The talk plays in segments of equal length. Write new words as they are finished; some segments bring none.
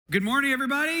Good morning,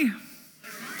 everybody.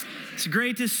 It's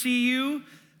great to see you.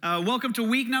 Welcome to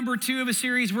week number 2 of a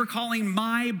series we're calling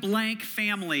My Blank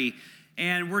Family.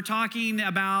 And we're talking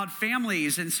about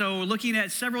families. And so looking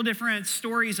at several different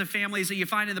stories of families that you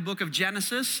find in the book of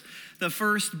Genesis, the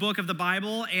first book of the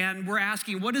Bible. And we're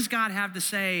asking, what does God have to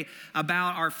say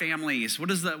about our families? What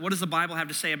does the Bible have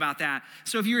to say about that?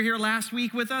 So if you were here last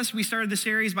week with us, we started the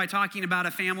series by talking about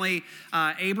a family,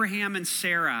 Abraham and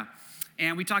Sarah.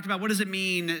 And we talked about what does it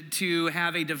mean to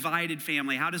have a divided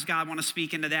family? How does God want to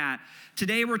speak into that?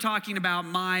 Today we're talking about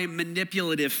my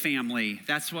manipulative family.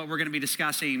 That's what we're going to be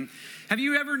discussing. Have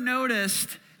you ever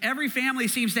noticed every family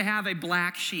seems to have a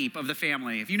black sheep of the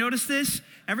family? Have you noticed this?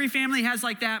 Every family has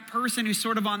like that person who's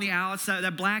sort of on the outs,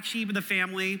 that black sheep of the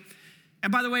family.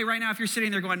 And by the way, right now if you're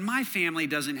sitting there going, my family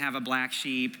doesn't have a black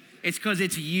sheep, it's because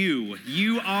it's you.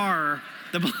 You are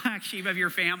the black sheep of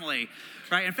your family.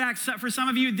 Right? In fact, for some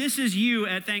of you, this is you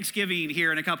at Thanksgiving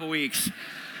here in a couple weeks.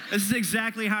 This is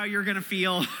exactly how you're going to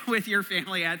feel with your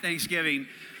family at Thanksgiving.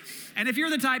 And if you're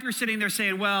the type you're sitting there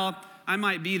saying, well, I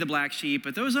might be the black sheep,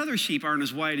 but those other sheep aren't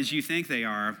as white as you think they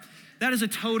are. That is a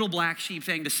total black sheep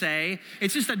thing to say.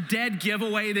 It's just a dead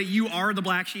giveaway that you are the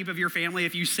black sheep of your family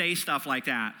if you say stuff like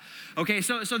that. Okay,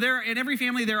 so there in every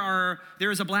family there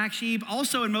is a black sheep.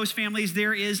 Also in most families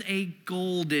there is a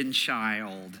golden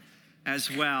child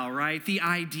as well, right? The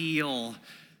ideal,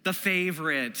 the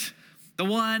favorite, the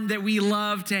one that we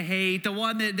love to hate, the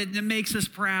one that makes us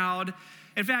proud.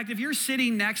 In fact, if you're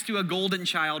sitting next to a golden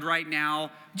child right now,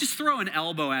 just throw an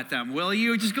elbow at them, will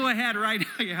you? Just go ahead right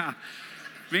now. Yeah.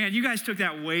 Man, you guys took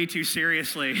that way too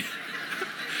seriously.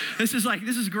 This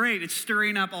is great. It's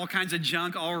stirring up all kinds of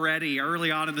junk already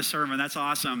early on in the sermon. That's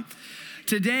awesome.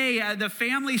 Today, the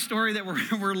family story that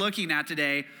we're looking at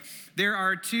today, there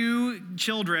are 2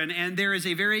 children, and there is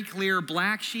a very clear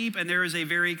black sheep, and there is a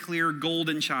very clear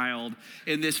golden child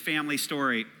in this family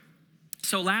story.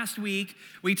 So last week,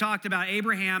 we talked about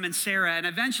Abraham and Sarah, and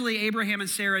eventually Abraham and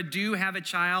Sarah do have a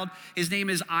child. His name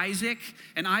is Isaac,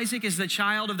 and Isaac is the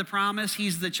child of the promise.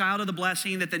 He's the child of the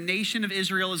blessing that the nation of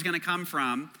Israel is going to come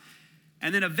from.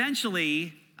 And then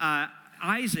eventually,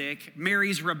 Isaac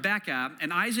marries Rebekah,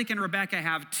 and Isaac and Rebekah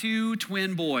have 2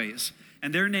 twin boys,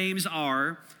 and their names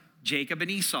are Jacob and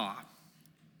Esau.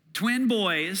 Twin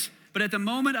boys, but at the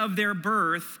moment of their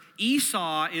birth,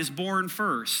 Esau is born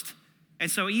first.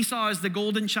 And so Esau is the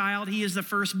golden child, he is the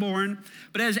firstborn.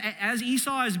 But as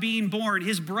Esau is being born,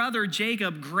 his brother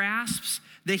Jacob grasps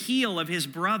the heel of his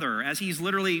brother as he's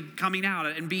literally coming out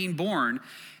and being born.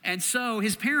 And so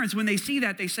his parents, when they see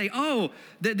that, they say, oh,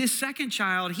 this second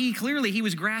child, he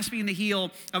was grasping the heel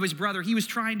of his brother. He was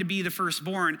trying to be the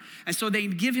firstborn. And so they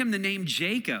give him the name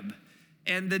Jacob.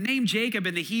 And the name Jacob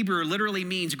in the Hebrew literally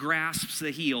means grasps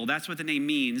the heel. That's what the name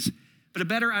means. But a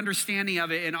better understanding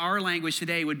of it in our language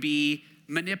today would be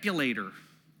manipulator,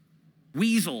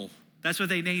 weasel. That's what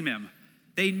they name him.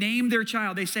 They name their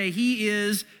child. They say he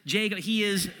is Jacob. He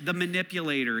is the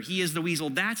manipulator. He is the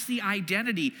weasel. That's the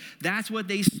identity. That's what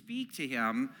they speak to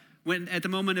him at the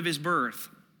moment of his birth.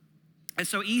 And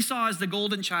so Esau is the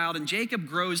golden child, and Jacob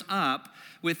grows up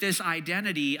with this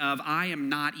identity of I am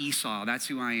not Esau. That's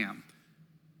who I am.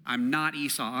 I'm not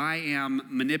Esau. I am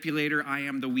manipulator. I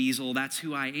am the weasel. That's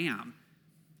who I am.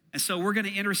 And so we're going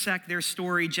to intersect their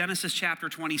story. Genesis chapter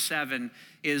 27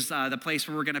 is the place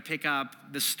where we're going to pick up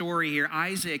the story here.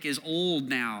 Isaac is old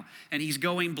now, and he's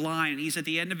going blind. He's at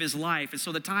the end of his life. And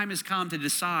so the time has come to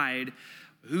decide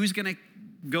who's going to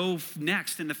go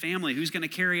next in the family, who's going to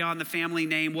carry on the family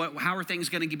name, how are things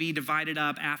going to be divided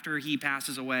up after he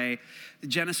passes away.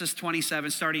 Genesis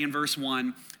 27, starting in verse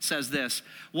 1, says this: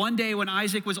 One day when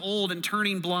Isaac was old and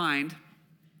turning blind,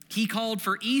 he called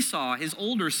for Esau, his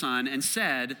older son, and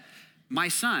said, my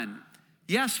son.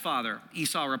 Yes, father,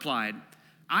 Esau replied.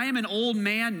 I am an old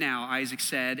man now, Isaac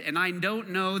said, and I don't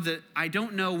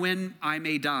know when I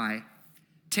may die.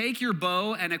 Take your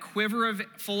bow and a quiver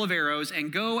full of arrows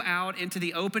and go out into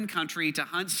the open country to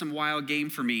hunt some wild game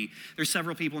for me. There's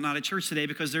several people not at church today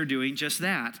because they're doing just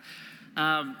that.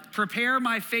 Prepare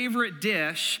my favorite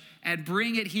dish and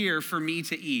bring it here for me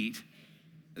to eat.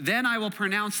 Then I will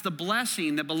pronounce the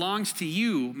blessing that belongs to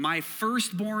you, my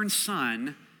firstborn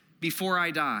son, before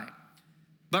I die.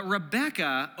 But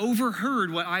Rebekah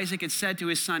overheard what Isaac had said to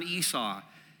his son Esau.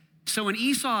 So when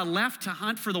Esau left to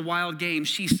hunt for the wild game,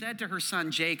 she said to her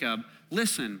son Jacob,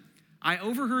 listen, I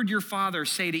overheard your father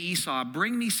say to Esau,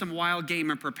 bring me some wild game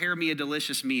and prepare me a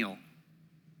delicious meal.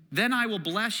 Then I will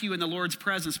bless you in the Lord's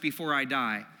presence before I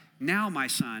die. Now, my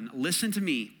son, listen to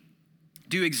me.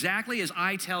 Do exactly as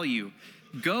I tell you.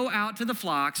 Go out to the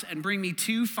flocks and bring me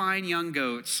 2 fine young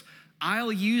goats.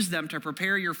 I'll use them to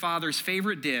prepare your father's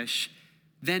favorite dish.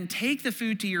 Then take the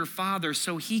food to your father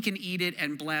so he can eat it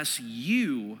and bless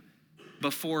you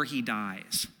before he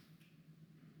dies.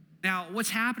 Now, what's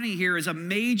happening here is a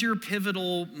major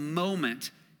pivotal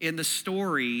moment in the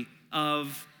story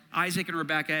of Isaac and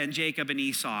Rebekah and Jacob and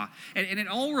Esau. And it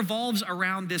all revolves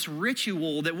around this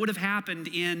ritual that would have happened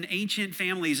in ancient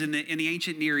families in the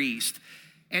ancient Near East.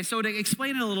 And so to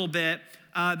explain it a little bit,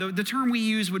 the term we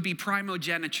use would be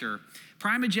primogeniture.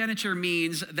 Primogeniture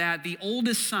means that the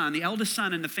oldest son, the eldest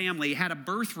son in the family, had a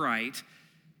birthright.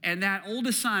 And that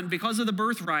oldest son, because of the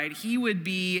birthright, he would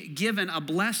be given a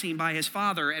blessing by his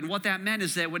father. And what that meant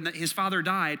is that when his father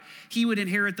died, he would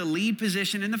inherit the lead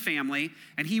position in the family,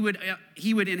 and he would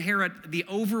inherit the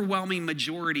overwhelming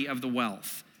majority of the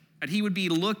wealth. And he would be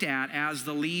looked at as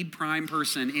the lead prime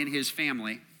person in his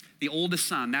family, the oldest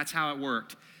son. That's how it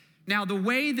worked. Now, the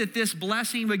way that this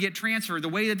blessing would get transferred, the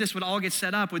way that this would all get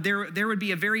set up, there would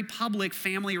be a very public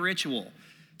family ritual.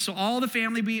 So all the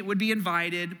family would be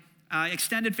invited.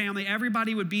 Extended family,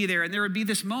 everybody would be there, and there would be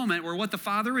this moment where what the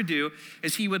father would do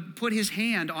is he would put his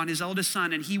hand on his eldest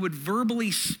son and he would verbally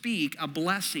speak a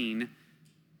blessing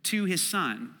to his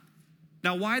son.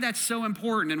 Now, why that's so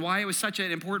important and why it was such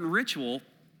an important ritual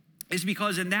is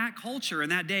because in that culture, in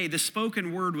that day, the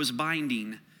spoken word was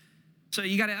binding. So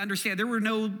you got to understand, there were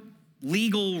no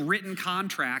legal written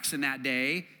contracts in that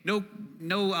day, no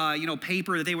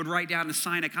paper that they would write down to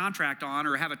sign a contract on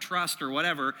or have a trust or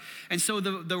whatever. And so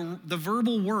the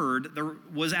verbal word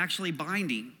was actually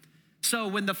binding. So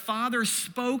when the father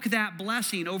spoke that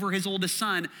blessing over his oldest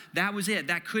son, that was it.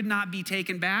 That could not be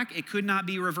taken back. It could not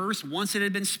be reversed. Once it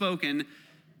had been spoken,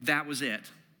 that was it.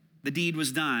 The deed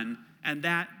was done, and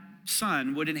that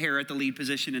son would inherit the lead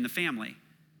position in the family.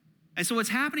 And so what's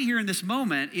happening here in this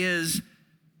moment is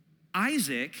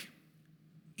Isaac,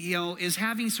 is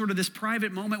having sort of this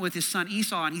private moment with his son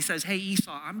Esau, and he says, "Hey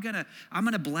Esau, I'm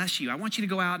gonna bless you. I want you to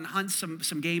go out and hunt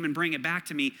some game and bring it back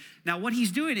to me." Now, what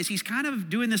he's doing is he's kind of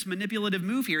doing this manipulative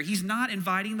move here. He's not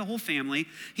inviting the whole family.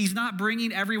 He's not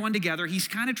bringing everyone together. He's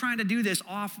kind of trying to do this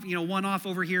one-off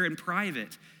over here in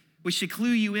private, which should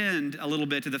clue you in a little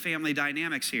bit to the family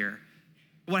dynamics here.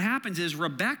 What happens is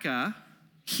Rebekah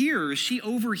she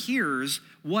overhears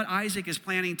what Isaac is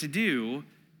planning to do.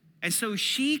 And so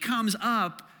she comes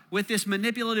up with this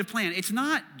manipulative plan. It's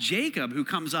not Jacob who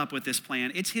comes up with this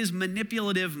plan. It's his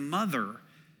manipulative mother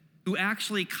who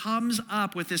actually comes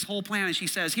up with this whole plan. And she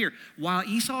says, "Here, while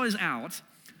Esau is out,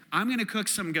 I'm going to cook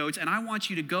some goats, and I want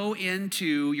you to go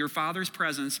into your father's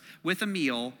presence with a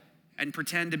meal and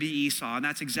pretend to be Esau." And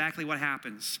that's exactly what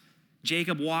happens.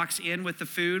 Jacob walks in with the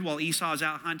food while Esau is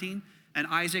out hunting. And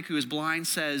Isaac, who is blind,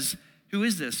 says, "Who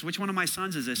is this? Which one of my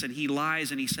sons is this?" And he lies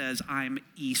and he says, "I'm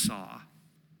Esau."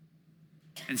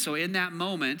 And so in that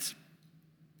moment,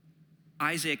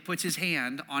 Isaac puts his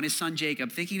hand on his son Jacob,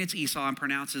 thinking it's Esau, and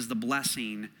pronounces the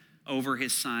blessing over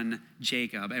his son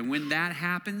Jacob. And when that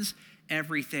happens,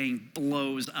 everything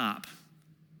blows up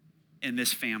in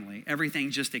this family.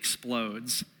 Everything just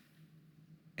explodes.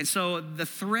 And so the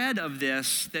thread of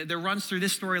this that runs through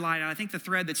this storyline, and I think the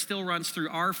thread that still runs through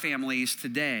our families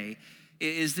today,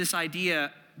 is this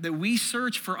idea that we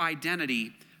search for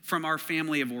identity from our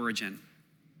family of origin.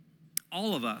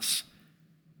 All of us.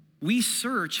 We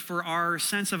search for our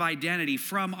sense of identity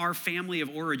from our family of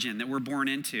origin that we're born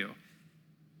into.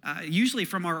 Usually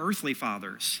from our earthly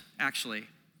fathers, actually.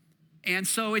 And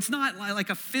so it's not like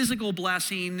a physical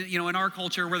blessing, in our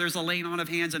culture where there's a laying on of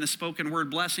hands and a spoken word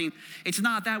blessing. It's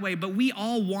not that way, but we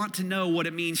all want to know what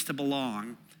it means to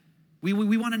belong. We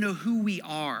want to know who we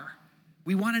are.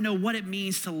 We want to know what it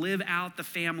means to live out the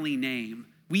family name.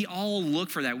 We all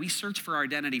look for that. We search for our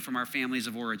identity from our families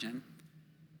of origin.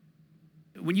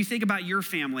 When you think about your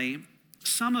family,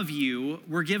 some of you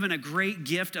were given a great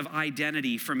gift of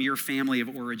identity from your family of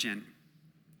origin.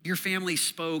 Your family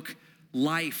spoke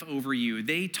life over you.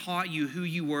 They taught you who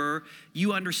you were.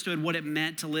 You understood what it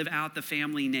meant to live out the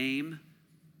family name.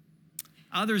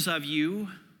 Others of you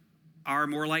are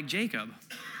more like Jacob.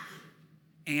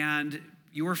 And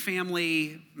your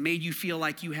family made you feel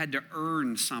like you had to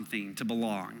earn something to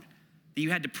belong, that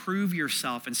you had to prove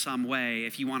yourself in some way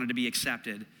if you wanted to be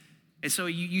accepted. And so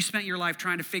you spent your life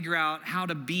trying to figure out how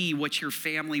to be what your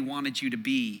family wanted you to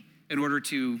be in order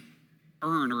to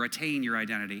earn or attain your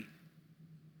identity.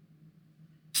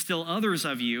 Still others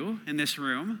of you in this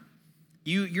room,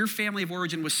 your family of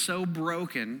origin was so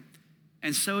broken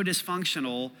and so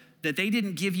dysfunctional that they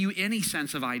didn't give you any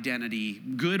sense of identity,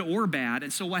 good or bad.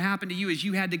 And so what happened to you is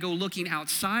you had to go looking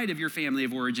outside of your family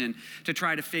of origin to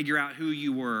try to figure out who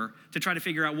you were, to try to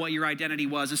figure out what your identity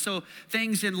was. And so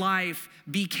things in life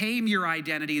became your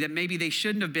identity that maybe they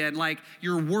shouldn't have been, like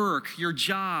your work, your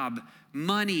job,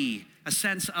 money, a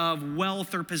sense of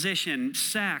wealth or position,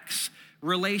 sex,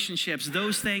 relationships.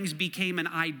 Those things became an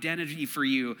identity for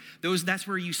you. That's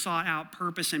where you sought out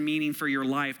purpose and meaning for your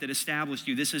life that established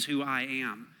you. This is who I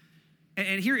am.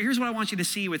 And here's what I want you to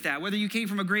see with that. Whether you came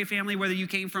from a great family, whether you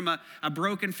came from a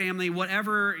broken family,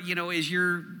 whatever, is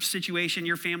your situation,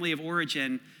 your family of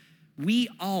origin, we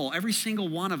all, every single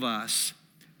one of us,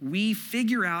 we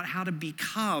figure out how to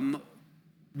become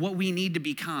what we need to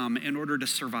become in order to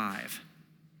survive.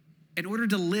 In order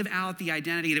to live out the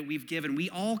identity that we've given, we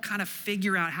all kind of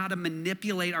figure out how to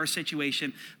manipulate our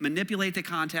situation, manipulate the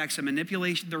context, and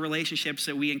manipulate the relationships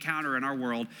that we encounter in our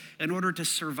world in order to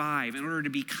survive, in order to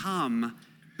become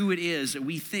who it is that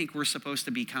we think we're supposed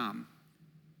to become.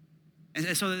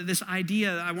 And so this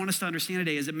idea I want us to understand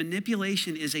today is that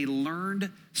manipulation is a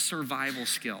learned survival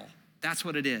skill. That's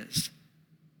what it is.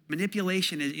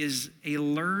 Manipulation is a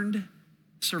learned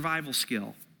survival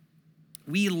skill.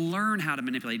 We learn how to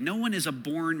manipulate. No one is a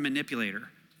born manipulator.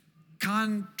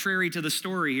 Contrary to the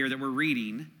story here that we're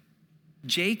reading,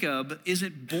 Jacob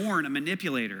isn't born a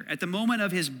manipulator. At the moment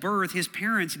of his birth, his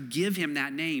parents give him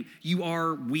that name. You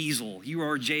are Weasel. You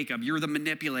are Jacob. You're the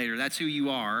manipulator. That's who you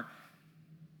are.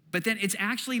 But then it's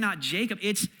actually not Jacob.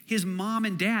 It's his mom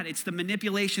and dad. It's the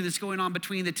manipulation that's going on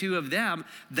between the two of them.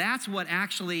 That's what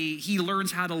actually he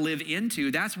learns how to live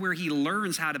into. That's where he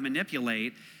learns how to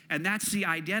manipulate. And that's the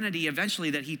identity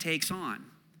eventually that he takes on.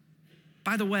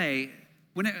 By the way,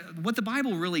 what the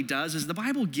Bible really does is the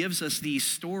Bible gives us these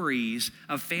stories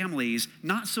of families,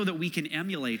 not so that we can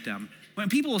emulate them. When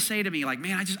people will say to me, like,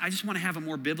 man, I just want to have a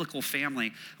more biblical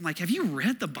family. I'm like, have you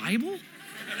read the Bible?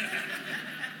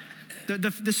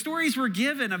 The stories we're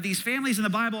given of these families in the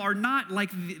Bible are not like,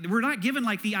 we're not given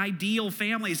like the ideal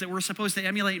families that we're supposed to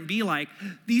emulate and be like.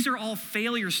 These are all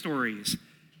failure stories.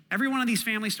 Every one of these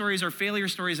family stories are failure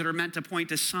stories that are meant to point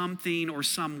to something or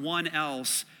someone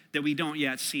else that we don't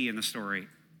yet see in the story.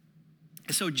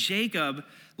 So Jacob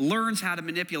learns how to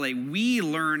manipulate. We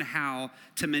learn how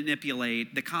to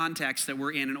manipulate the context that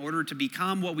we're in order to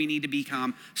become what we need to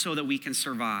become so that we can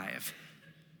survive.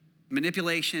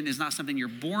 Manipulation is not something you're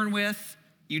born with.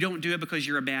 You don't do it because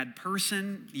you're a bad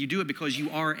person. You do it because you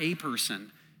are a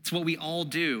person. It's what we all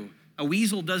do. A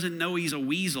weasel doesn't know he's a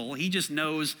weasel. He just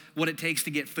knows what it takes to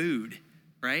get food,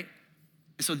 right?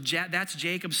 And so that's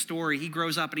Jacob's story. He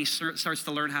grows up and he starts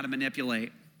to learn how to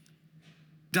manipulate.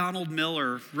 Donald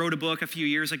Miller wrote a book a few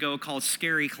years ago called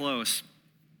Scary Close.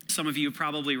 Some of you have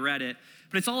probably read it.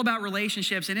 But it's all about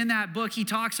relationships. And in that book, he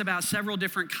talks about several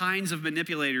different kinds of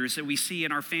manipulators that we see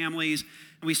in our families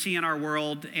and we see in our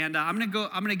world. And I'm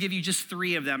gonna give you just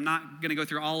three of them. I'm not gonna go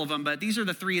through all of them, but these are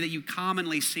the three that you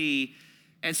commonly see.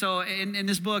 And so in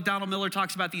this book, Donald Miller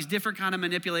talks about these different kind of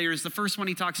manipulators. The first one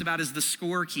he talks about is the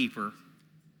scorekeeper.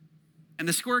 And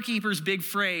the scorekeeper's big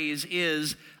phrase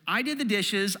is, I did the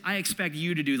dishes, I expect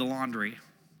you to do the laundry.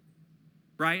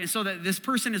 Right? And so that this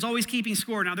person is always keeping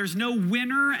score. Now, there's no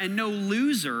winner and no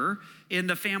loser in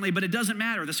the family, but it doesn't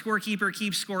matter. The scorekeeper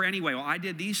keeps score anyway. Well, I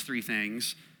did these three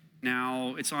things.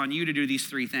 Now it's on you to do these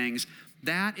three things.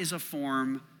 That is a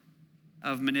form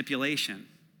of manipulation.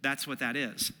 That's what that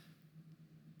is.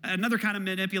 Another kind of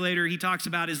manipulator he talks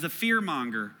about is the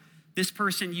fearmonger. This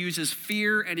person uses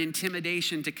fear and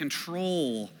intimidation to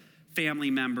control family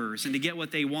members and to get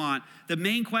what they want. The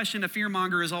main question a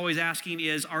fearmonger is always asking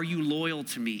is, are you loyal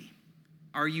to me?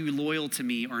 Are you loyal to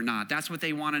me or not? That's what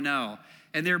they want to know.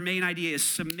 And their main idea is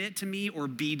submit to me or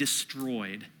be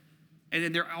destroyed. And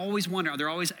then they're always wondering, they're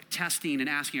always testing and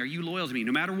asking, are you loyal to me?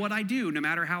 No matter what I do, no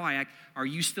matter how I act, are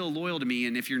you still loyal to me?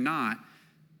 And if you're not,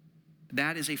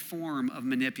 that is a form of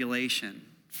manipulation.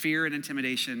 Fear and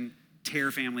intimidation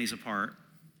tear families apart.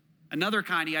 Another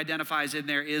kind he identifies in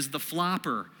there is the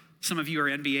flopper. Some of you are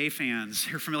NBA fans.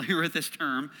 You're familiar with this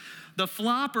term. The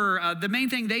flopper, the main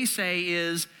thing they say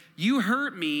is, you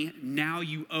hurt me, now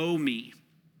you owe me.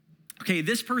 Okay,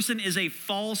 this person is a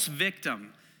false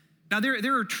victim. Now,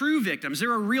 there are true victims.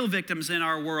 There are real victims in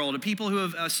our world, people who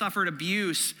have suffered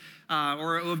abuse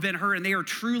or who have been hurt, and they are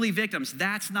truly victims.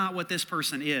 That's not what this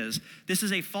person is. This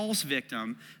is a false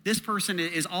victim. This person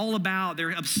is all about,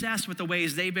 they're obsessed with the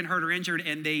ways they've been hurt or injured,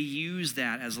 and they use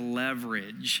that as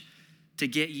leverage to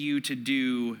get you to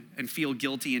do and feel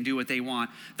guilty and do what they want.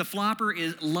 The flopper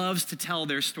loves to tell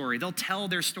their story. They'll tell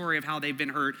their story of how they've been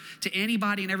hurt to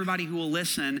anybody and everybody who will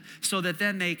listen, so that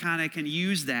then they kind of can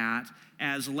use that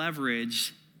as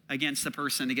leverage against the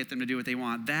person to get them to do what they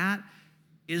want. That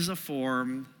is a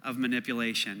form of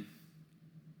manipulation.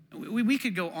 We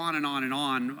could go on and on and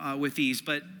on with these,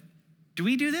 but do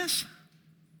we do this?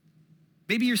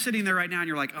 Maybe you're sitting there right now and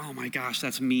you're like, oh my gosh,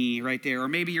 that's me right there. Or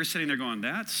maybe you're sitting there going,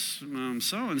 that's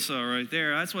so-and-so right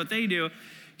there. That's what they do.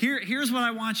 Here's what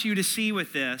I want you to see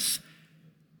with this.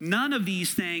 None of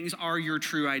these things are your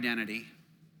true identity.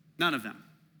 None of them.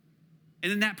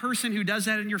 And then that person who does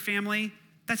that in your family,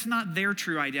 that's not their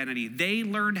true identity. They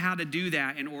learned how to do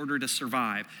that in order to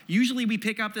survive. Usually we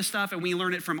pick up this stuff and we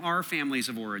learn it from our families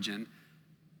of origin.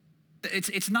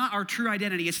 It's not our true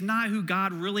identity. It's not who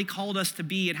God really called us to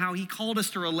be and how he called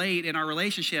us to relate in our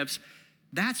relationships.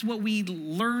 That's what we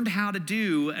learned how to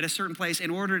do at a certain place in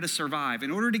order to survive,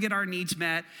 in order to get our needs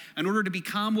met, in order to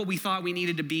become what we thought we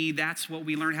needed to be. That's what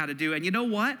we learned how to do. And you know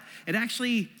what? It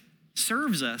actually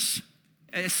serves us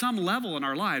at some level in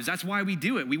our lives. That's why we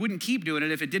do it. We wouldn't keep doing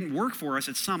it if it didn't work for us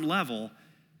at some level.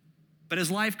 But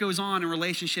as life goes on and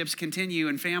relationships continue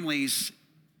and families,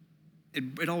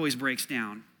 it always breaks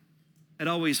down. It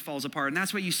always falls apart. And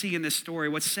that's what you see in this story.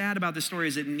 What's sad about this story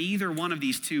is that neither one of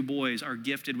these two boys are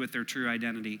gifted with their true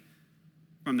identity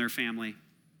from their family.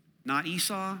 Not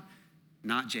Esau,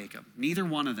 not Jacob. Neither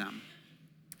one of them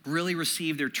really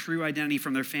received their true identity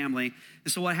from their family.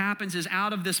 And so what happens is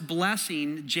out of this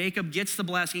blessing, Jacob gets the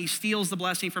blessing. He steals the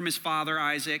blessing from his father,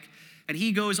 Isaac, and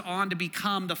he goes on to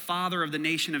become the father of the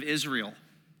nation of Israel.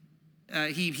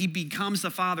 He becomes the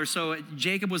father. So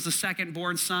Jacob was the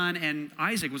second-born son, and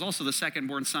Isaac was also the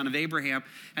second-born son of Abraham,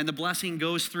 and the blessing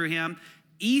goes through him.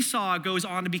 Esau goes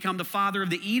on to become the father of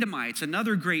the Edomites,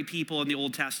 another great people in the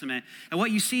Old Testament. And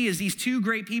what you see is these two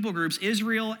great people groups,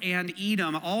 Israel and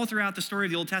Edom, all throughout the story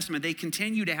of the Old Testament, they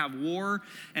continue to have war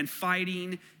and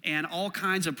fighting and all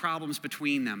kinds of problems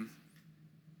between them.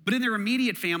 But in their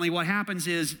immediate family, what happens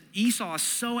is Esau is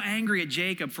so angry at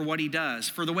Jacob for what he does,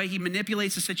 for the way he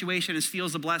manipulates the situation and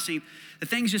steals the blessing, that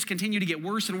things just continue to get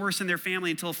worse and worse in their family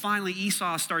until finally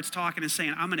Esau starts talking and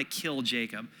saying, I'm going to kill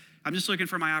Jacob. I'm just looking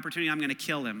for my opportunity. I'm going to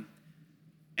kill him.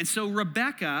 And so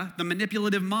Rebekah, the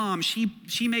manipulative mom,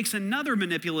 she makes another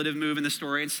manipulative move in the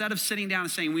story. Instead of sitting down and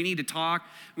saying, we need to talk,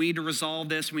 we need to resolve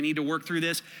this, we need to work through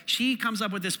this, she comes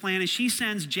up with this plan and she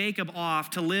sends Jacob off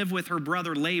to live with her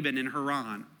brother Laban in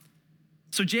Haran.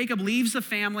 So Jacob leaves the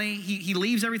family, he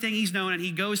leaves everything he's known, and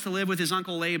he goes to live with his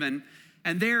uncle Laban.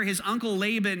 And there his uncle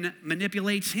Laban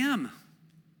manipulates him.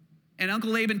 And Uncle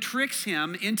Laban tricks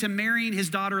him into marrying his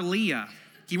daughter Leah.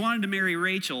 He wanted to marry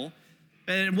Rachel.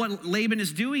 And what Laban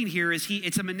is doing here is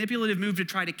it's a manipulative move to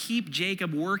try to keep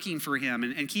Jacob working for him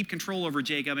and keep control over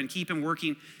Jacob and keep him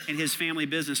working in his family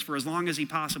business for as long as he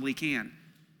possibly can.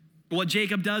 What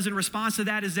Jacob does in response to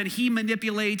that is that he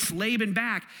manipulates Laban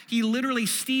back. He literally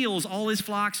steals all his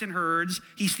flocks and herds.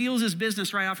 He steals his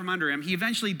business right out from under him. He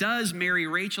eventually does marry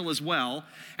Rachel as well.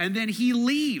 And then he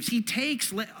leaves. He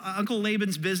takes Uncle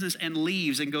Laban's business and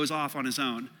leaves and goes off on his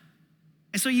own.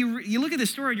 And so you look at this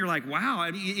story and you're like,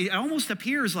 wow, it almost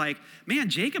appears like, man,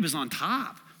 Jacob is on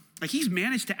top. Like he's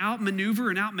managed to outmaneuver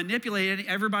and outmanipulate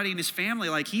everybody in his family.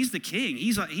 Like he's the king.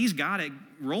 He's got it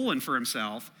rolling for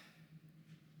himself.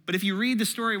 But if you read the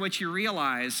story, what you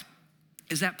realize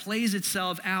is that plays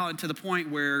itself out to the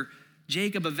point where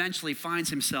Jacob eventually finds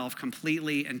himself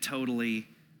completely and totally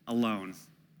alone,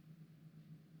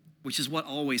 which is what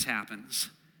always happens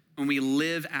when we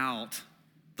live out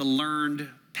the learned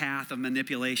path of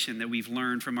manipulation that we've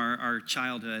learned from our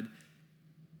childhood.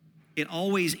 It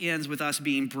always ends with us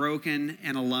being broken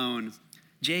and alone.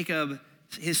 Jacob,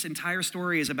 his entire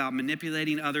story is about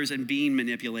manipulating others and being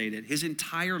manipulated. His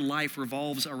entire life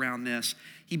revolves around this.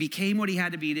 He became what he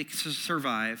had to be to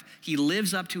survive. He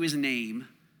lives up to his name.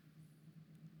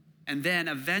 And then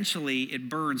eventually it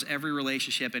burns every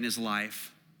relationship in his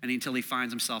life and until he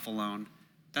finds himself alone.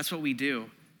 That's what we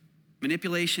do.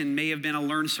 Manipulation may have been a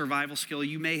learned survival skill.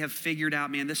 You may have figured out,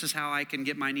 man, this is how I can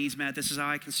get my needs met. This is how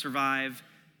I can survive.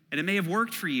 And it may have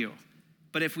worked for you.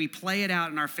 But if we play it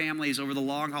out in our families over the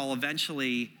long haul,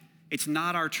 eventually it's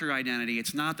not our true identity.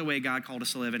 It's not the way God called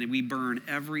us to live. And we burn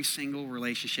every single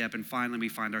relationship, and finally we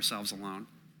find ourselves alone.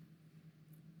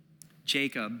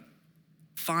 Jacob,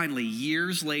 finally,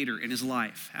 years later in his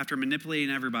life, after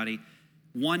manipulating everybody,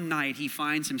 one night he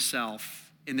finds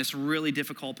himself in this really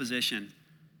difficult position.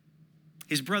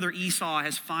 His brother Esau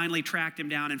has finally tracked him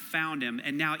down and found him.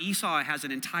 And now Esau has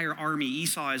an entire army.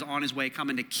 Esau is on his way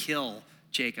coming to kill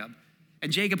Jacob.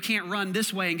 And Jacob can't run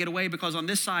this way and get away because on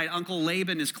this side, Uncle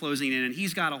Laban is closing in and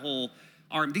he's got a whole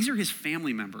army. These are his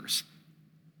family members.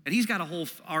 And he's got a whole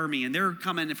army and they're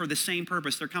coming for the same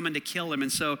purpose. They're coming to kill him.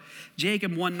 And so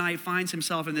Jacob one night finds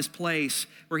himself in this place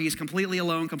where he's completely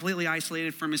alone, completely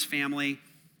isolated from his family.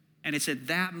 And it's at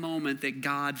that moment that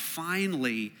God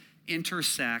finally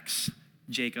intersects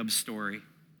Jacob's story.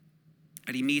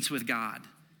 And he meets with God.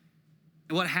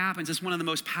 And what happens is one of the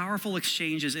most powerful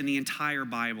exchanges in the entire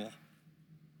Bible.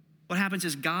 What happens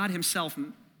is God himself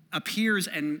appears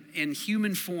in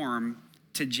human form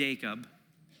to Jacob.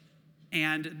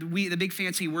 And the big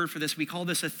fancy word for this, we call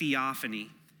this a theophany.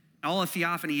 All a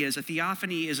theophany is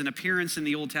an appearance in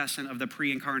the Old Testament of the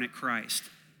pre-incarnate Christ.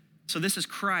 So this is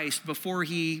Christ before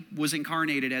he was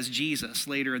incarnated as Jesus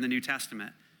later in the New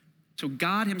Testament. So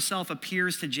God himself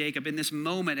appears to Jacob in this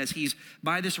moment as he's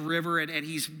by this river and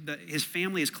his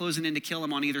family is closing in to kill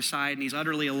him on either side and he's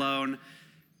utterly alone.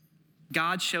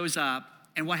 God shows up,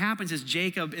 and what happens is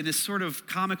Jacob, in this sort of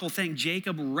comical thing,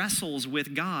 Jacob wrestles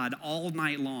with God all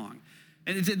night long.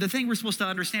 And the thing we're supposed to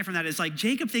understand from that is like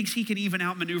Jacob thinks he can even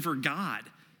outmaneuver God.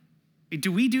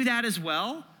 Do we do that as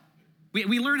well?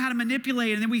 We learn how to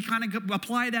manipulate, and then we kind of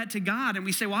apply that to God, and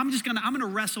we say, well, I'm gonna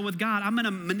wrestle with God. I'm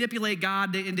gonna manipulate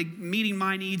God into meeting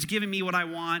my needs, giving me what I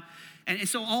want. And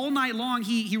so all night long,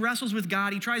 he wrestles with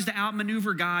God. He tries to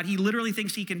outmaneuver God. He literally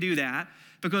thinks he can do that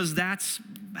because that's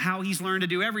how he's learned to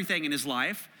do everything in his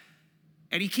life.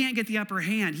 And he can't get the upper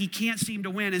hand. He can't seem to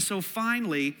win. And so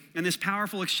finally, in this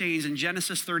powerful exchange in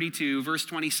Genesis 32, verse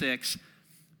 26,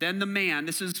 then the man,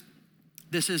 this is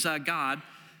God,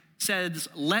 says,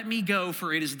 let me go,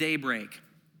 for it is daybreak.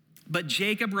 But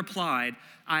Jacob replied,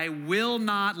 I will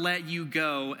not let you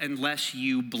go unless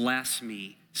you bless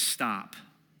me. Stop.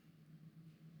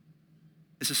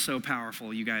 This is so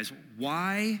powerful, you guys.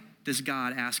 Why does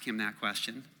God ask him that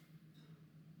question?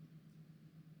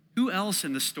 Who else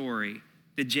in the story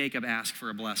did Jacob ask for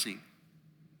a blessing?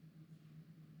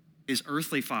 His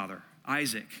earthly father,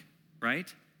 Isaac,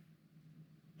 right?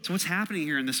 So what's happening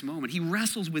here in this moment? He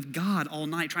wrestles with God all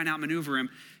night trying to outmaneuver him.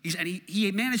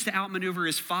 He managed to outmaneuver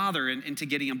his father into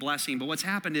getting a blessing. But what's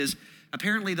happened is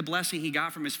apparently the blessing he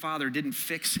got from his father didn't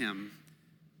fix him.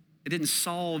 It didn't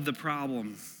solve the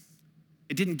problem.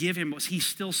 It didn't give him, he's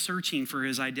still searching for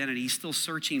his identity. He's still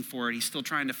searching for it. He's still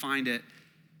trying to find it.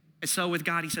 And so with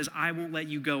God, he says, I won't let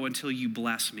you go until you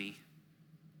bless me.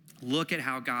 Look at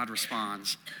how God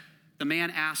responds. The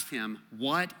man asked him,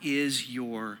 what is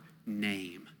your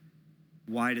name?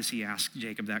 Why does he ask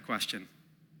Jacob that question?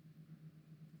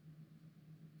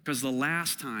 Because the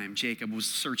last time Jacob was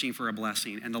searching for a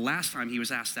blessing, and the last time he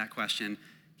was asked that question,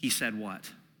 he said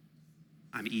what?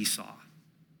 I'm Esau.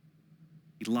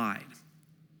 He lied.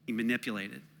 He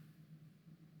manipulated.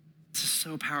 This is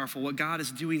so powerful. What God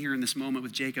is doing here in this moment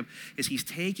with Jacob is he's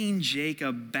taking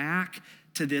Jacob back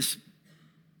to this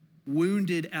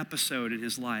wounded episode in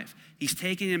his life. He's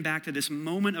taking him back to this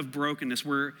moment of brokenness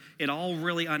where it all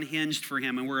really unhinged for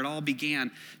him and where it all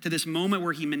began, to this moment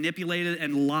where he manipulated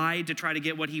and lied to try to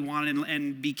get what he wanted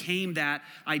and became that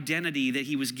identity that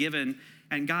he was given.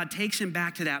 And God takes him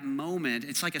back to that moment.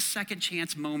 It's like a second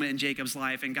chance moment in Jacob's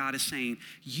life, and God is saying,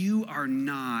 you are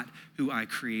not who I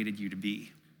created you to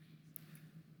be.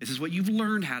 This is what you've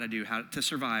learned how to do, how to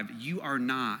survive. You are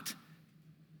not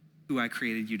who I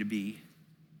created you to be.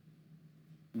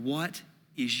 What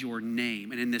is your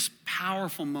name? And in this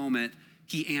powerful moment,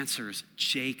 he answers,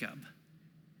 Jacob.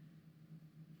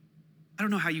 I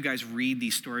don't know how you guys read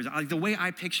these stories. The way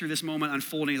I picture this moment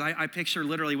unfolding is I picture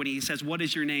literally when he says, what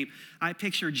is your name? I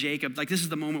picture Jacob, like this is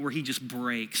the moment where he just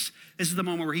breaks. This is the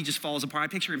moment where he just falls apart. I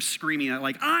picture him screaming at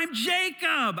like, I'm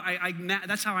Jacob.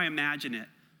 That's how I imagine it.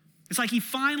 It's like he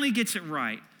finally gets it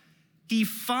right. He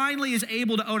finally is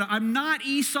able to own it. I'm not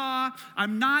Esau.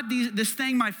 I'm not this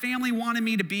thing my family wanted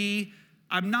me to be.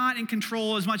 I'm not in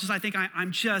control as much as I think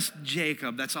I'm just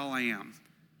Jacob. That's all I am.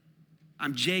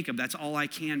 I'm Jacob. That's all I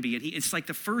can be. And it's like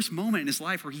the first moment in his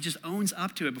life where he just owns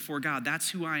up to it before God.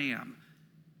 That's who I am.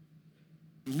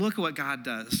 Look at what God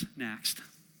does next.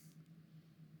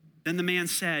 Then the man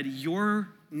said, your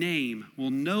name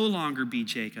will no longer be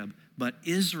Jacob, but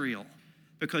Israel,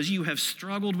 because you have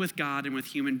struggled with God and with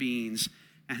human beings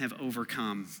and have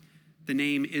overcome. The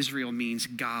name Israel means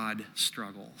God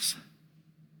struggles.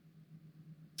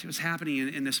 See what's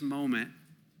happening in this moment.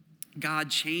 God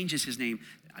changes his name.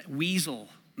 Weasel,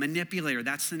 manipulator,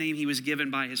 that's the name he was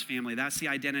given by his family. That's the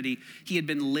identity he had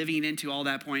been living into all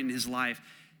that point in his life.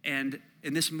 And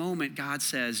in this moment, God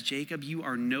says, Jacob, you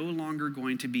are no longer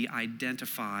going to be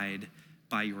identified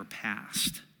by your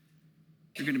past.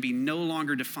 You're going to be no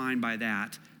longer defined by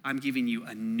that. I'm giving you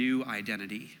a new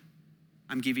identity.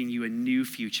 I'm giving you a new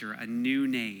future, a new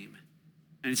name.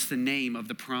 And it's the name of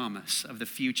the promise of the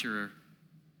future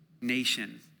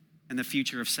nation and the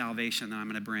future of salvation that I'm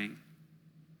going to bring.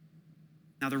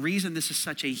 Now, the reason this is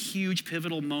such a huge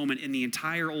pivotal moment in the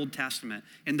entire Old Testament,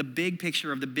 in the big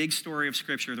picture of the big story of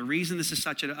Scripture, the reason this is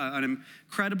such an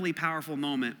incredibly powerful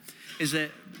moment is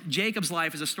that Jacob's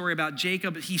life is a story about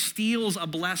Jacob. He steals a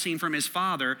blessing from his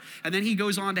father, and then he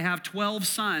goes on to have 12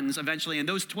 sons eventually, and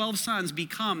those 12 sons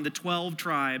become the 12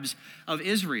 tribes of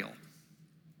Israel.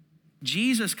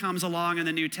 Jesus comes along in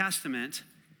the New Testament,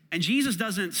 and Jesus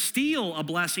doesn't steal a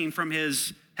blessing from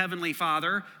his Heavenly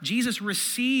Father. Jesus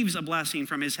receives a blessing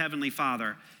from his Heavenly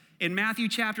Father. In Matthew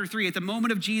chapter 3, at the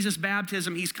moment of Jesus'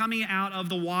 baptism, he's coming out of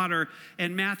the water.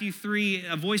 In Matthew 3,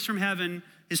 a voice from heaven,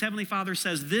 his Heavenly Father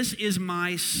says, "This is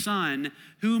my Son,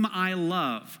 whom I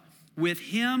love. With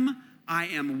him I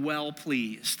am well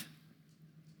pleased."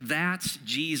 That's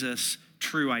Jesus'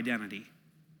 true identity.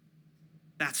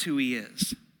 That's who he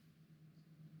is.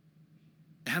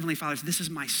 The Heavenly Father says, "This is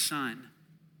my Son,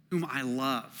 whom I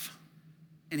love.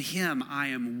 In him I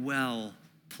am well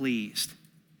pleased."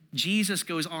 Jesus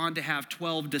goes on to have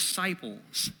 12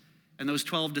 disciples, and those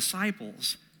 12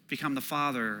 disciples become the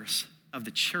fathers of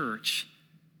the church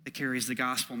that carries the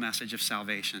gospel message of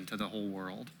salvation to the whole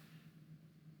world.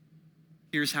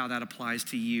 Here's how that applies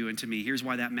to you and to me. Here's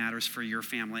why that matters for your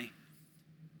family.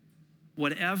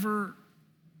 Whatever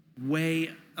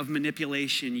way of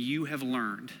manipulation you have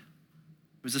learned,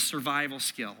 it was a survival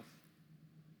skill.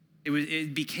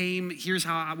 It became, here's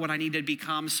what I need to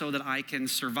become so that I can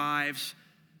survive.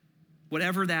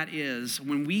 Whatever that is,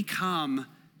 when we come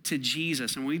to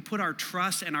Jesus and when we put our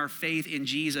trust and our faith in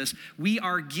Jesus, we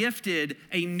are gifted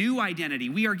a new identity.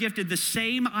 We are gifted the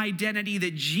same identity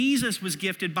that Jesus was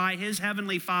gifted by his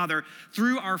Heavenly Father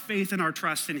through our faith and our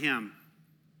trust in him.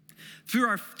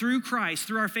 Through Christ,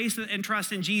 through our faith and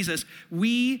trust in Jesus,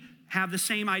 we have the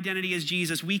same identity as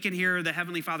Jesus. We can hear the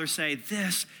Heavenly Father say,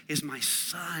 "This is my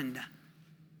Son.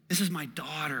 This is my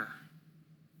daughter,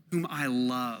 whom I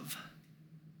love,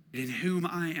 in whom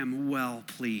I am well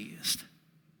pleased."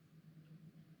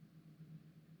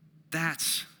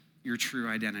 That's your true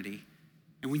identity.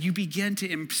 And when you begin to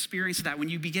experience that, when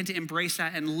you begin to embrace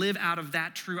that and live out of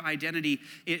that true identity,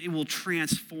 it will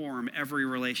transform every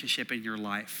relationship in your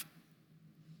life.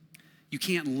 You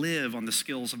can't live on the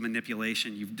skills of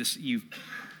manipulation you've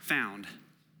found.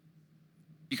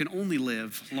 You can only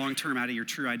live long-term out of your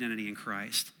true identity in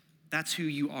Christ. That's who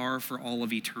you are for all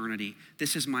of eternity.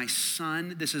 This is my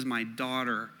Son, this is my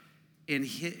daughter, in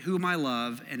whom I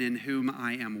love and in whom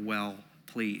I am well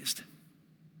pleased.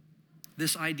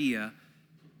 This idea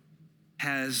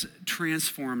has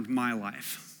transformed my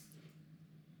life.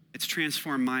 It's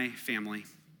transformed my family.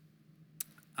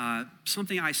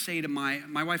 Something I say to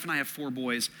my wife and I have 4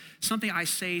 boys, something I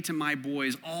say to my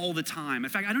boys all the time. In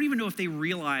fact, I don't even know if they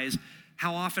realize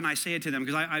how often I say it to them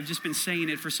because I've just been saying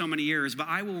it for so many years, but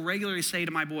I will regularly say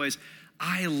to my boys,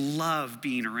 "I love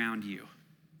being around you.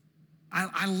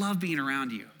 I love being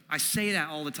around you." I say that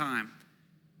all the time.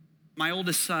 My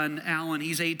oldest son, Alan,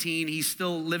 he's 18. He's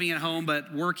still living at home,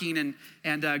 but working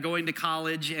and going to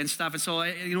college and stuff. And so,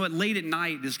 you know what, late at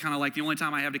night is kind of like the only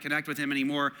time I have to connect with him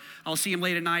anymore. I'll see him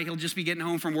late at night. He'll just be getting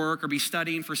home from work or be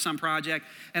studying for some project.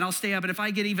 And I'll stay up. And if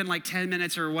I get even like 10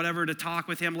 minutes or whatever to talk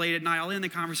with him late at night, I'll end the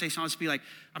conversation. I'll just be like,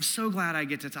 "I'm so glad I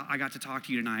got to talk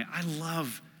to you tonight. I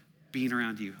love being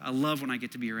around you. I love when I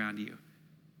get to be around you."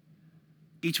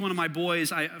 Each one of my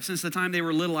boys, since the time they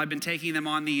were little, I've been taking them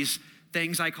on these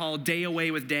things I call Day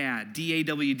Away with Dad,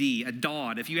 D-A-W-D, a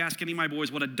DAWD. If you ask any of my boys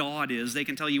what a DAWD is, they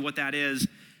can tell you what that is.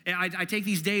 And I take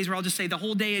these days where I'll just say the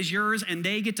whole day is yours, and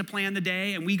they get to plan the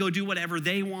day, and we go do whatever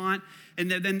they want,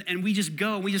 and we just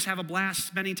go, and we just have a blast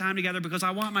spending time together because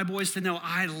I want my boys to know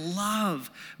I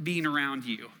love being around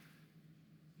you.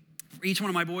 For each one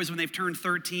of my boys, when they've turned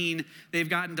 13, they've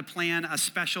gotten to plan a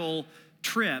special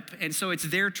trip, and so it's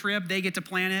their trip. They get to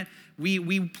plan it.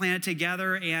 We plan it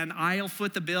together, and I'll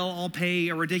foot the bill. I'll pay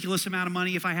a ridiculous amount of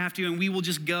money if I have to, and we will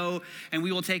just go, and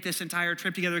we will take this entire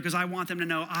trip together because I want them to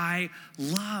know I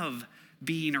love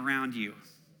being around you.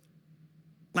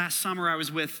 Last summer, I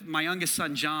was with my youngest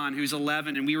son, John, who's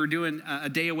 11, and we were doing a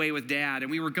Day Away with Dad, and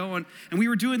we were going, and we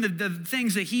were doing the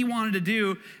things that he wanted to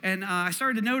do, and I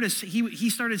started to notice he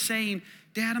started saying,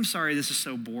 "Dad, I'm sorry, this is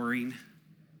so boring."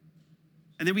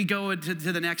 And then we go to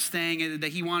the next thing that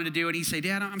he wanted to do, and he'd say,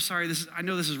 "Dad, I'm sorry, I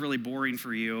know this is really boring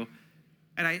for you."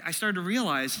 And I started to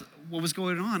realize what was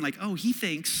going on. Like, oh, he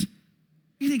thinks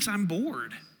I'm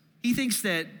bored. He thinks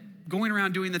that going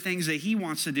around doing the things that he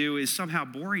wants to do is somehow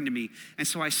boring to me. And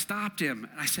so I stopped him,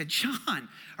 and I said, "John,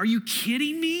 are you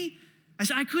kidding me?" I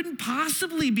said, "I couldn't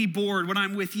possibly be bored when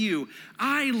I'm with you.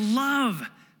 I love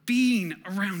being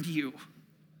around you.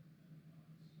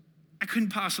 I couldn't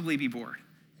possibly be bored."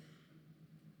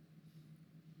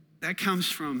 That comes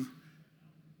from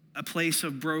a place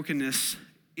of brokenness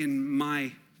in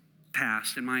my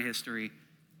past, in my history.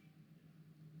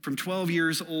 From 12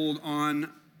 years old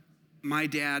on, my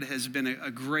dad has been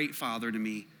a great father to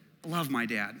me. I love my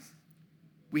dad.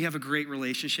 We have a great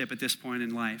relationship at this point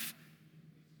in life.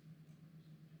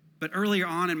 But earlier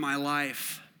on in my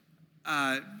life,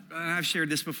 I've shared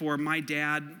this before, my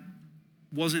dad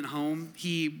wasn't home.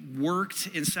 He worked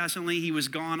incessantly. He was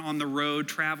gone on the road,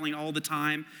 traveling all the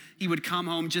time. He would come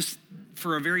home just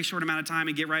for a very short amount of time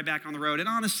and get right back on the road. And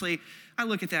honestly, I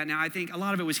look at that now, I think a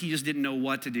lot of it was he just didn't know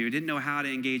what to do, didn't know how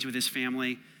to engage with his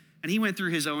family. And he went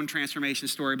through his own transformation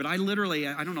story. But I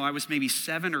don't know, I was maybe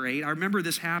 7 or 8. I remember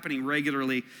this happening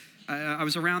regularly. I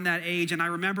was around that age, and I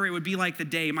remember it would be like the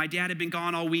day. My dad had been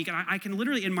gone all week, and I can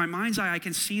literally, in my mind's eye, I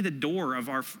can see the door of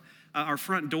our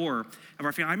front door of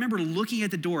our family. I remember looking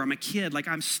at the door. I'm a kid, like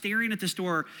I'm staring at this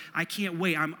door. I can't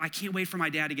wait. I can't wait for my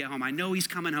dad to get home. I know he's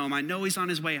coming home. I know he's on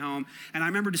his way home. And I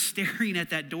remember just staring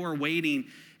at that door, waiting.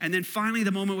 And then finally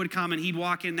the moment would come, and he'd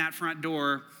walk in that front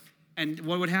door. And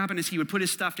what would happen is he would put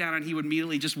his stuff down, and he would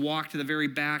immediately just walk to the very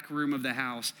back room of the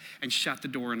house and shut the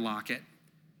door and lock it.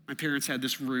 My parents had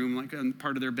this room, like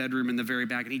part of their bedroom in the very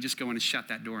back, and he'd just go in and shut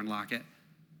that door and lock it.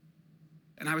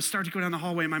 And I would start to go down the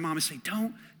hallway, and my mom would say,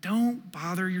 don't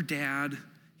bother your dad.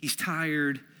 He's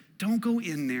tired. Don't go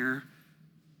in there.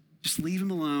 Just leave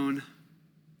him alone.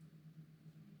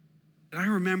 And I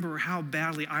remember how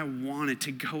badly I wanted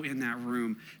to go in that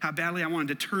room, how badly I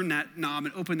wanted to turn that knob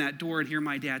and open that door and hear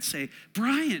my dad say,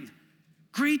 Brian,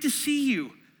 great to see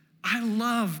you. I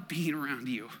love being around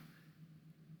you.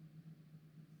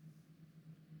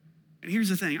 And here's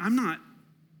the thing, I'm not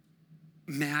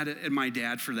mad at my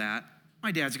dad for that.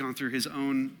 My dad's gone through his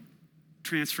own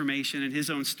transformation and his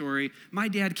own story. My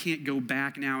dad can't go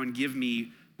back now and give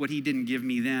me what he didn't give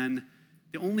me then.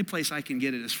 The only place I can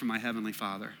get it is from my Heavenly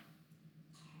Father,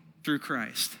 through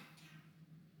Christ,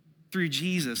 through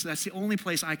Jesus. That's the only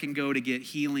place I can go to get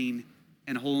healing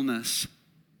and wholeness.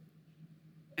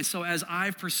 And so as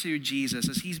I've pursued Jesus,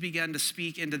 as he's begun to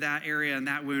speak into that area and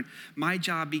that wound, my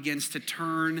job begins to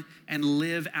turn and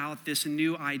live out this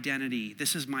new identity.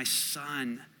 This is my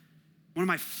son. One of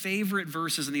my favorite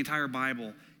verses in the entire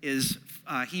Bible is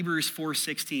Hebrews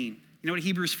 4:16. You know what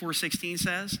Hebrews 4:16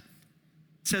 says? It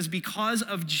says, because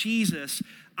of Jesus,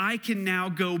 I can now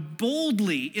go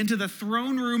boldly into the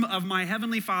throne room of my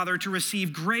Heavenly Father to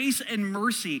receive grace and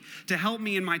mercy to help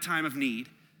me in my time of need.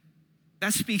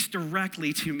 That speaks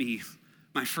directly to me,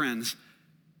 my friends.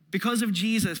 Because of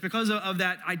Jesus, because of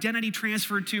that identity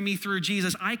transferred to me through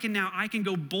Jesus, I can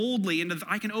go boldly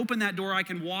I can open that door, I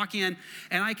can walk in,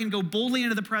 and I can go boldly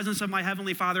into the presence of my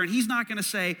Heavenly Father. And he's not gonna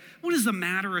say, what is the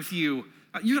matter with you?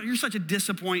 You're such a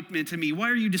disappointment to me. Why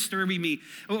are you disturbing me?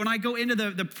 When I go into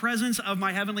the presence of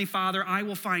my Heavenly Father, I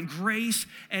will find grace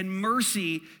and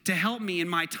mercy to help me in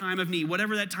my time of need,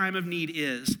 whatever that time of need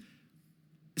is.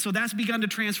 So that's begun to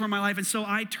transform my life. And so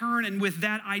I turn, and with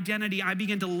that identity, I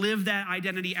begin to live that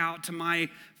identity out to my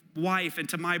wife and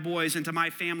to my boys and to my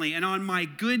family. And on my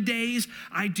good days,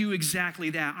 I do exactly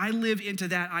that. I live into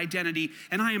that identity,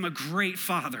 and I am a great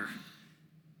father.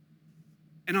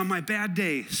 And on my bad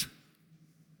days,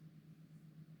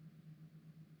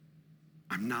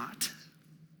 I'm not.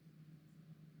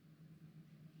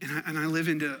 And I live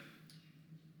into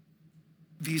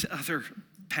these other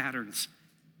patterns.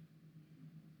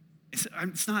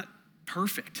 It's not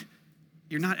perfect.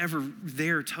 You're not ever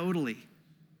there totally.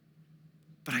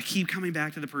 But I keep coming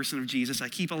back to the person of Jesus. I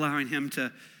keep allowing him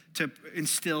to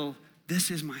instill,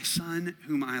 this is my son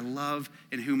whom I love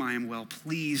and whom I am well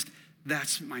pleased.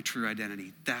 That's my true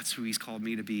identity. That's who he's called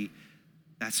me to be.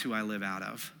 That's who I live out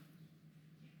of.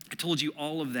 I told you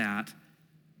all of that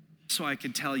so I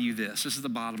could tell you this. This is the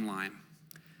bottom line.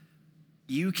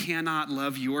 You cannot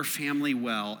love your family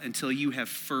well until you have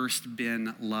first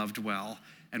been loved well.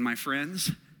 And my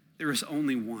friends, there is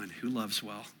only one who loves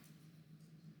well.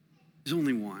 There's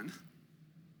only one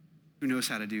who knows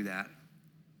how to do that.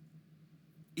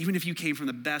 Even if you came from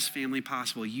the best family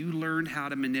possible, you learned how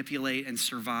to manipulate and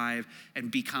survive and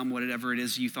become whatever it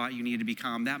is you thought you needed to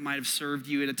become. That might have served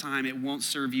you at a time. It won't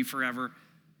serve you forever.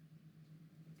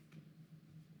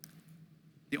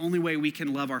 The only way we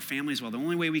can love our families well, the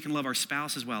only way we can love our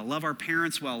spouses well, love our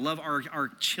parents well, love our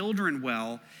children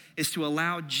well, is to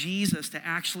allow Jesus to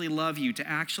actually love you, to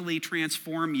actually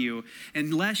transform you.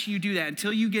 Unless you do that,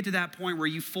 until you get to that point where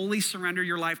you fully surrender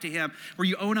your life to him, where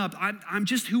you own up, I'm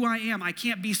just who I am. I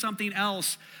can't be something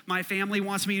else my family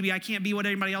wants me to be. I can't be what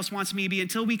anybody else wants me to be.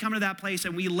 Until we come to that place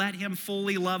and we let him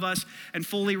fully love us and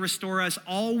fully restore us,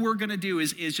 all we're gonna do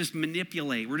is just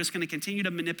manipulate. We're just gonna continue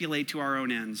to manipulate to our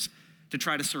own ends, to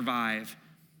try to survive.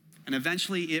 And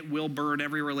eventually it will burn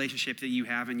every relationship that you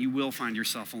have, and you will find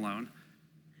yourself alone.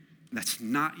 That's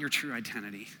not your true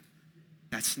identity.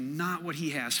 That's not what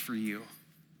he has for you.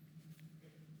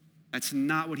 That's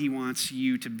not what he wants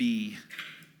you to be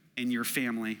in your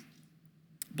family.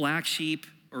 Black sheep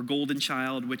or golden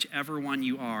child, whichever one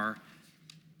you are,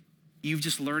 you've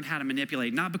just learned how to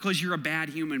manipulate, not because you're a bad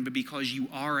human, but because you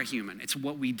are a human. It's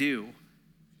what we do.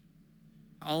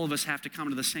 All of us have to come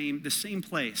to the same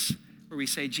place where we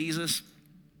say, Jesus,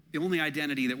 the only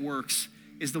identity that works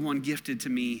is the one gifted to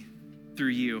me through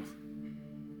you.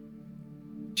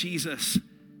 Jesus,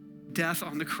 death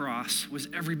on the cross was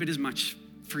every bit as much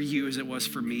for you as it was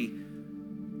for me.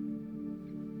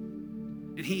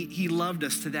 And he loved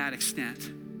us to that extent.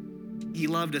 He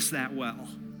loved us that well.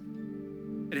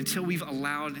 And until we've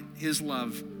allowed his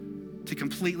love to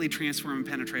completely transform and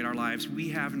penetrate our lives, we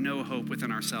have no hope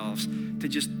within ourselves to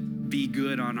just be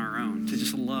good on our own, to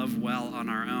just love well on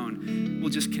our own. We'll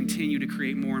just continue to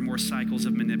create more and more cycles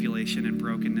of manipulation and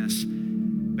brokenness.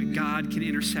 But God can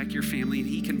intersect your family and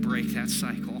he can break that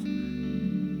cycle.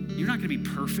 You're not gonna be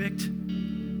perfect.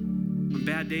 On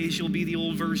bad days, you'll be the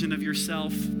old version of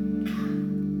yourself,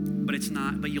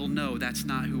 but you'll know that's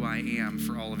not who I am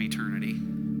for all of eternity.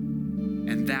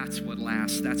 And that's what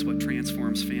lasts. That's what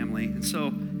transforms family. And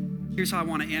so here's how I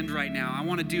want to end right now. I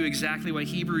want to do exactly what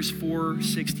Hebrews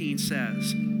 4:16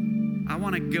 says. I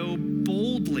want to go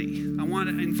boldly. I want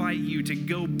to invite you to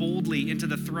go boldly into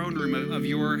the throne room of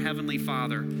your Heavenly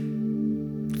Father.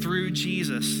 Through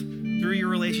Jesus, through your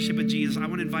relationship with Jesus, I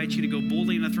want to invite you to go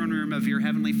boldly in the throne room of your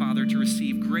Heavenly Father to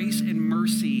receive grace and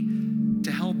mercy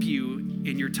to help you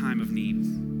in your time of need.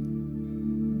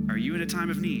 Are you in a time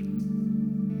of need?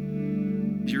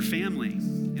 Is your family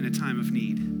in a time of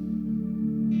need?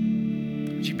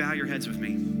 Would you bow your heads with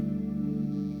me?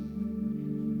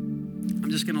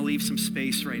 I'm just going to leave some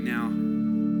space right now.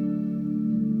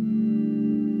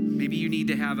 Maybe you need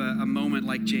to have a moment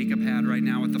like Jacob had right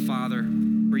now with the Father,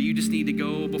 where you just need to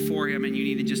go before him and you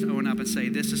need to just own up and say,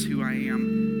 this is who I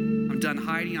am. I'm done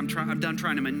hiding. I'm done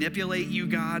trying to manipulate you,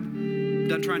 God. I'm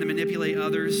done trying to manipulate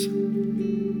others.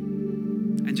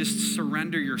 And just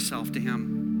surrender yourself to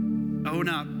him. Own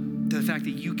up to the fact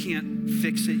that you can't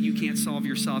fix it, you can't solve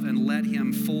yourself, and let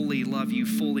him fully love you,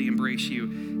 fully embrace you,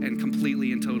 and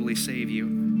completely and totally save you.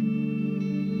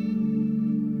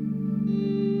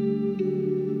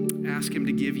 Ask him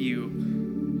to give you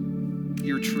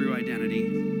your true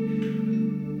identity.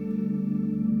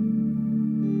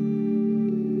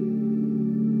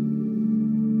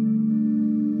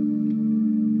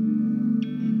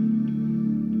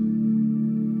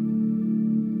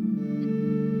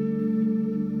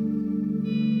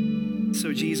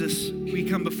 So Jesus, we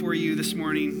come before you this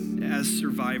morning as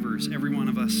survivors, every one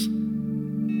of us.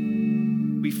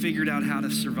 We figured out how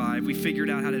to survive. We figured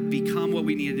out how to become what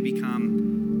we needed to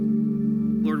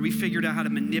become. Lord, we figured out how to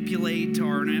manipulate to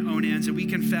our own ends, and we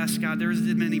confess, God, there's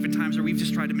been even times where we've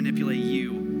just tried to manipulate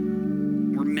you.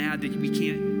 We're mad that we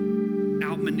can't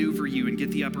outmaneuver you and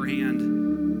get the upper hand.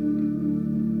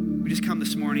 We just come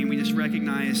this morning, we just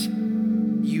recognize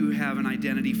you have an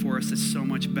identity for us that's so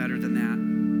much better than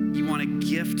that. You want to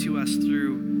gift to us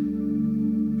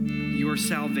through your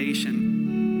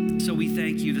salvation. So we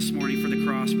thank you this morning for the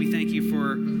cross. We thank you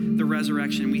for the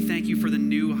resurrection. We thank you for the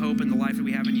new hope in the life that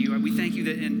we have in you. We thank you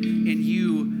that in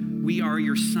you, we are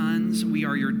your sons, we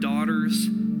are your daughters,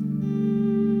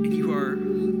 and you are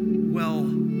well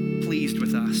pleased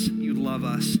with us. You love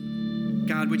us.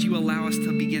 God, would you allow us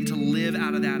to begin to live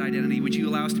out of that identity? Would you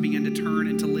allow us to begin to turn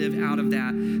and to live out of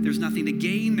that? There's nothing to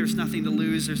gain, there's nothing to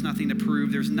lose, there's nothing to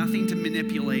prove, there's nothing to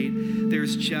manipulate.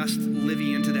 There's just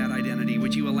living into that identity.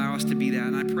 Would you allow us to be that?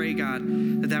 And I pray, God,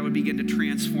 that would begin to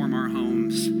transform our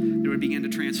homes. It would begin to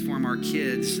transform our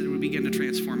kids. It would begin to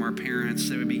transform our parents.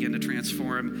 It would begin to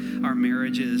transform our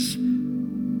marriages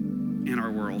and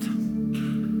our world.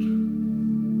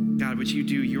 God, would you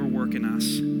do your work in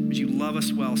us? Would you love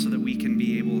us well so that we can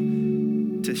be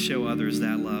able to show others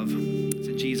that love? It's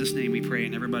in Jesus' name we pray,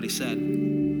 and everybody said,